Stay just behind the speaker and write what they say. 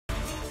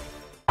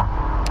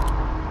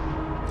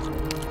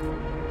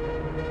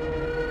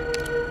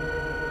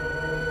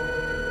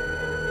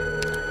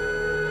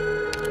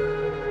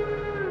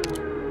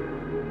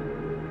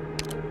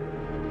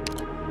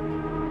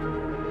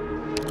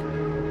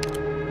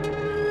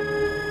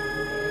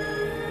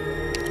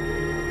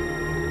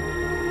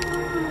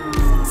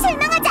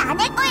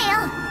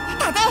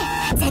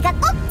제가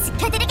꼭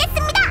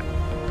지켜드리겠습니다.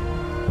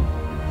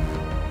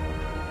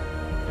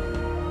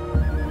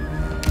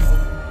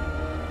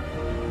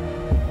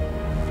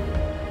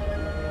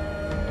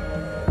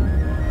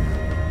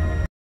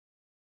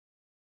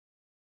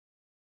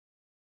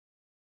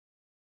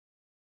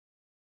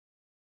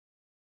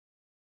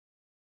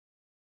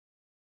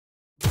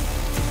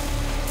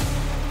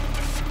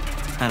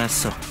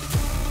 알았어.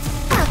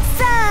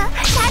 박사,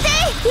 다들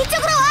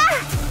이쪽으로 와.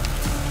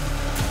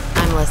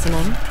 I'm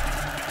listening.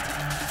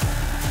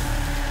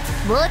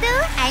 모두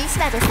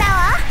안심하고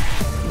싸워.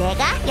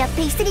 내가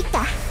옆에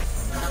있으니까.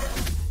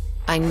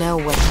 I know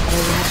what to do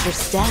at your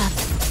step.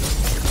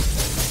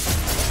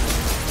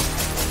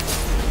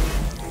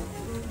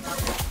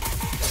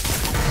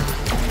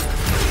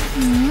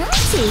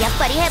 실력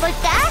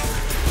발휘해볼까?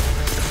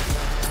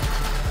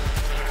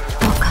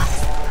 どうか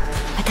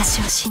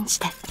私を信じ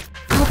て。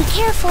 I'll be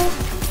careful.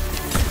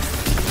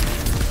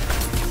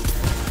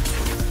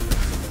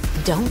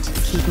 Don't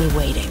keep me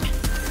waiting.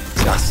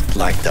 Just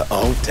like the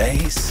old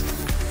days?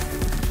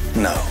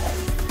 No.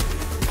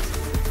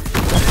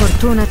 La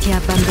fortuna ti ha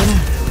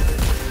abbandonato.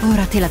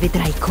 Ora te la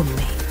vedrai con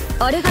me.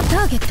 あれがタ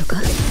ーゲット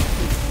か？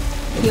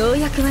よう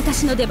やく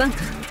私の出番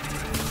か。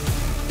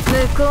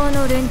向こう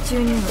の連中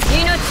には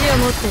命を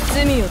もって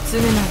罪を償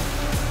う。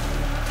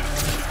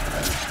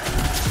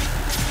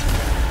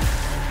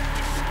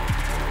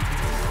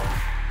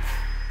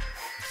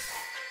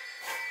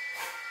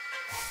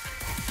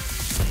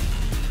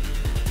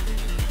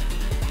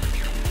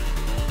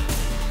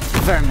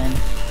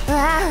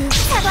와,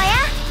 사과야?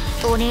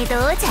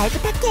 오늘도 잘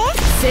부탁해.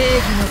 正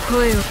義の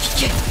声を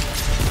聞け。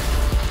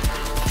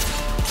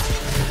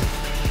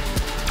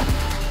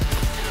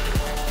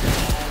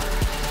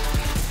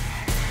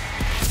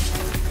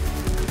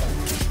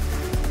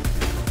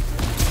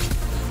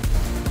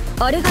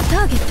あれがタ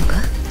ーゲット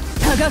か？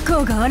たが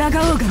こうが抗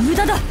おうが無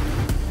駄だ。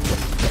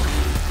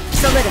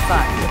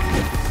Solidify。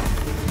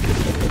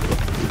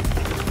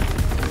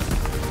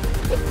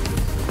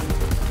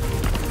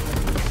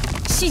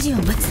指示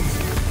を待つ。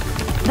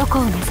どこ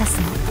を目指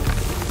すの？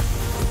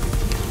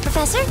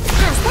 Professor,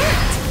 how's that?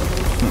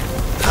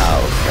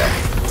 How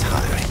very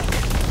tiring.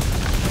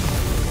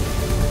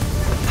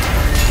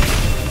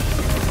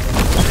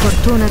 La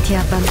fortuna ti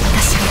ha abbandonato.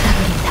 私がダブ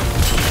リンだ。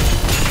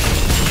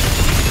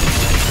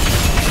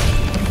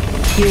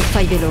più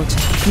fai veloce,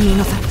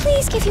 meno fa.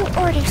 Please give your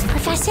orders,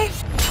 Professor.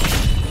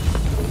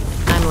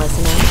 I'm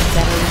listening.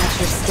 Better watch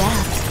your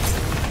step.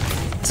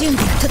 準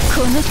備はと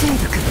この程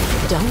度か。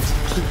 Don't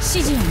keep. 指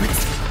示を待つ。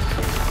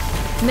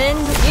命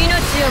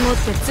をもっ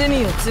て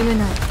罪を償う。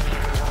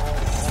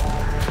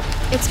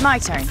It's my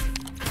turn.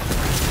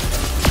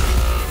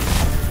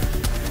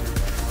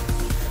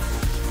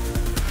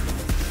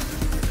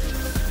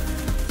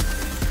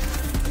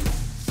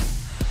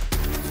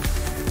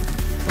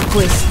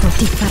 Questo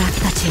ti farà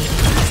tacere.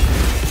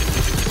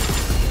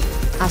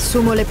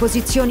 Assumo le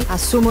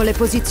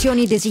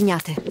posizioni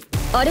designate.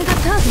 あれが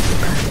ターゲット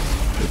か。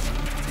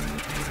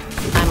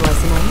I'm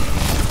listening.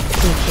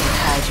 You can't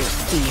hide your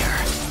fear.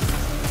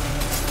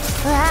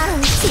 와,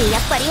 실력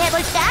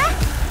발휘해볼까?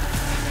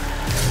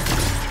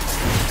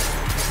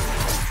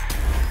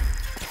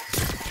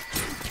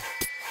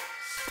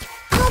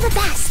 All the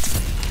best.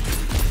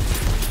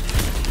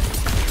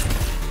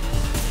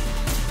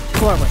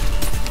 Forward.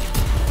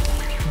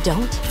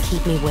 Don't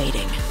keep me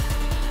waiting.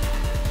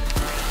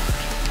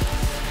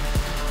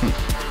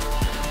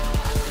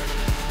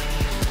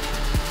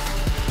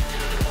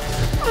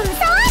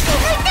 무서워,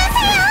 눈을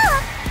뜨세요.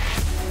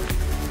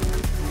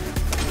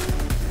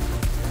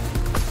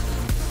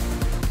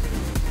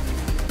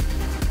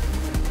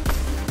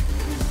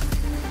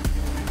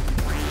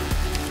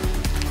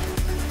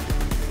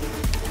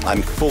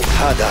 I'm full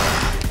hada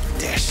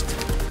dished.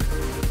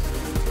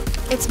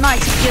 It's my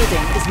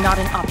shielding is not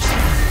an option.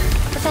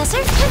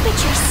 Professor,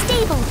 temperature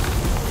stable.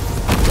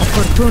 La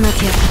fortuna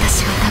ti ha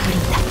私がダブリン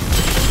だ。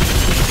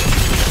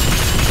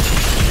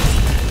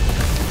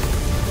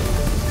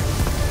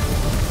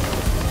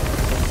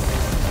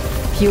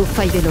più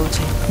fai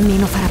veloce,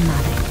 meno farà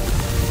male.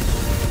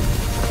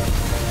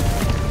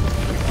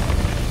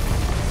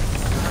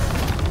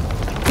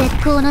絶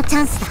好のチ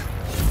ャンスだ。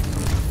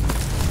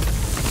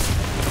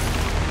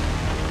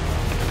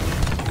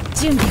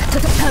準備はた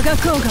が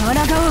こうが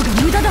抗おうが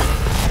無駄だ。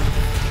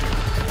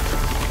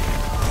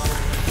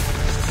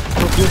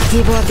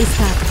Obiettivo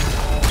avvistato.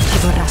 Ci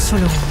vorrà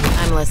solo uno.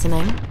 I'm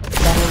listening.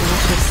 Better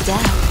watch your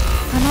step.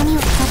 花見を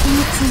先に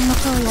沈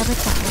黙を破っ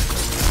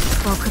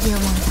た臆病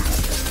者だ。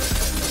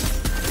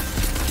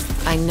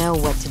I know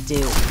what to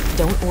do.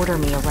 Don't order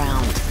me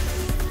around.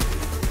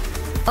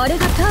 あれ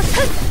がターゲ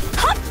ッ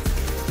ト。はっ。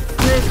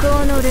向こ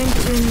うの連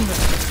中には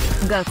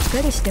がっか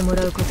りしても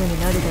らうことに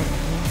なるだろう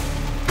ね。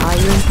Hai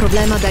un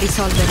problema da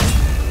risolvere?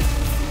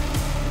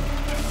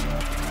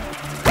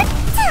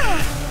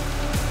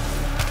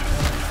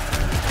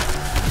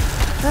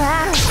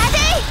 와, 다들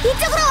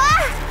이쪽으로 와!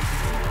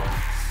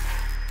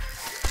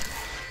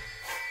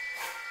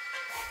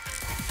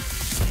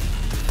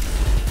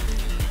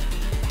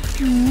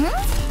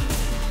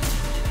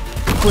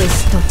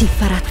 Questo ti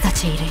farà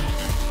tacere.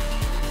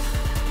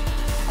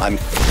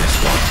 This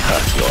won't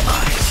hurt your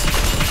eyes.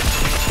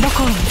 ど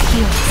こに火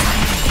をされ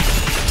ないで。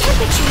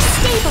 Temperature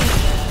stable.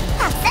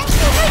 発散して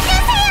集中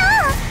せよ。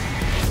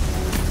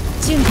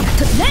準備は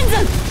レンズ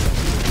ン。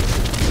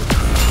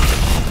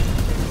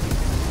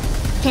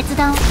決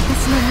断を私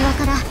の庭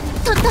から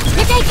とっと連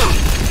れて行け。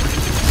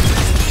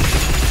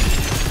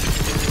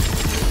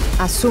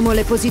 Assumo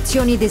le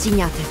posizioni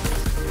designate.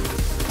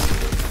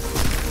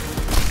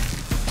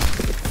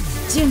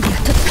 準備は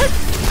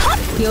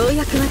よう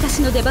やく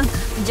私の出番か。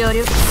助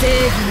力正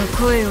義の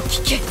声を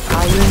聞け。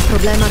Hai un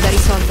problema da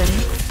risolvere?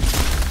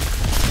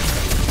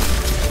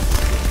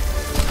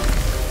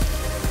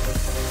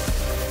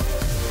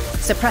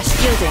 Suppressed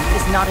shielding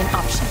is not an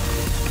option.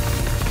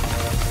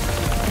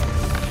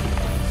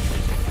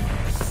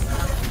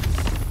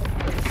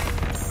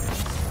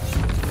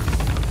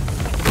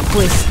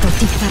 Questo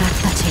ti farà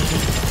tacere.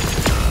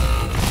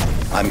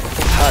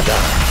 Hada.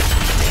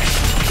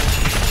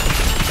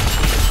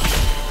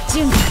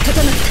 準備は整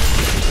った。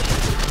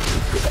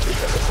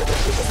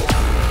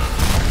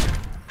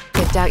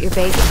 Picked out your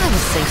baby. I will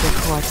sink your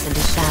corpse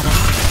into shadow.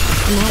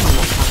 No one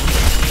will find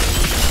it.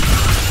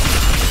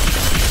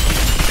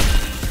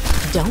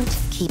 Don't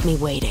keep me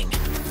waiting.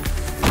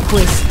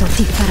 Questo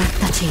ti farà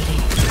tacere.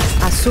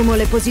 Assumo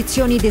le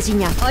posizioni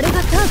designate. あれ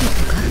がターゲッ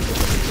トか。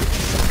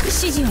指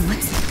示を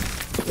待つ。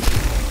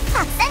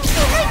 発散して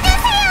集中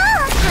せよ。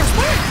How's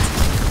that?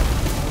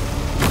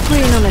 Qui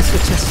non è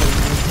successo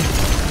niente.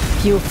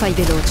 Più fai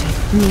veloce,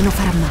 meno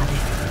farà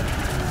male.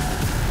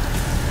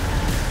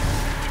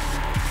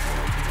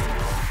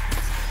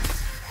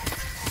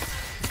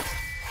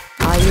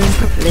 Hai un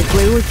Le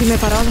tue ultime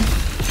parole?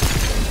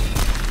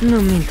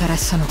 Non mi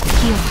interessano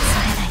così. Io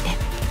sareiないで。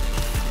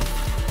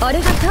あれ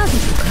がターゲッ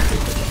トか。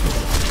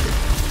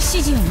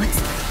指示を待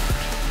つ。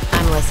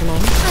 I'm listening. I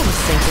will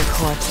sink your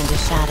corpse into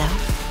shadow.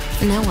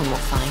 No one will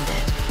find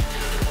it.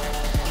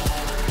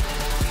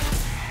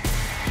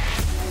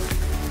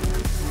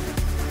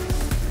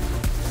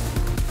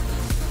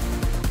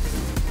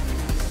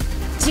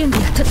 準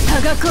備はた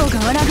がこうが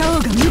抗お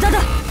うが無駄だ。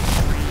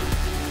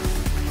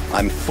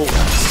 I'm full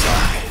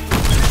outside.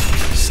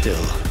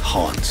 Still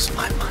haunts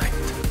my mind.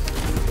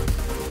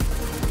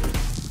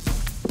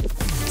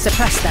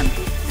 Suppress them.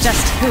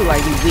 Just who are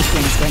you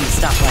weaklings going to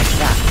stop like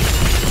that?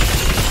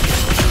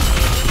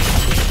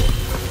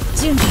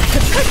 準備は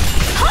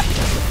はっ。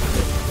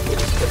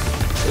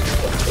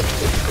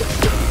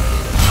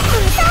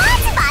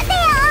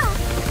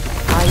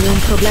 Hai un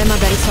problema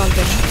da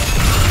risolvere?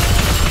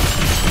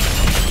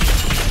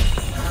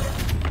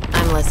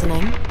 I'm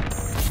listening.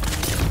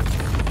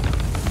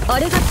 あ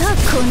れがこ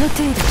の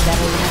程度。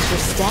 Better watch your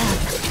step.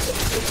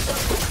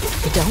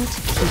 Don't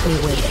keep me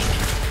waiting.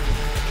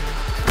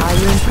 Hai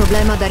un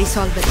problema da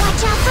risolvere?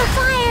 Watch out for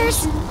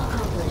fires.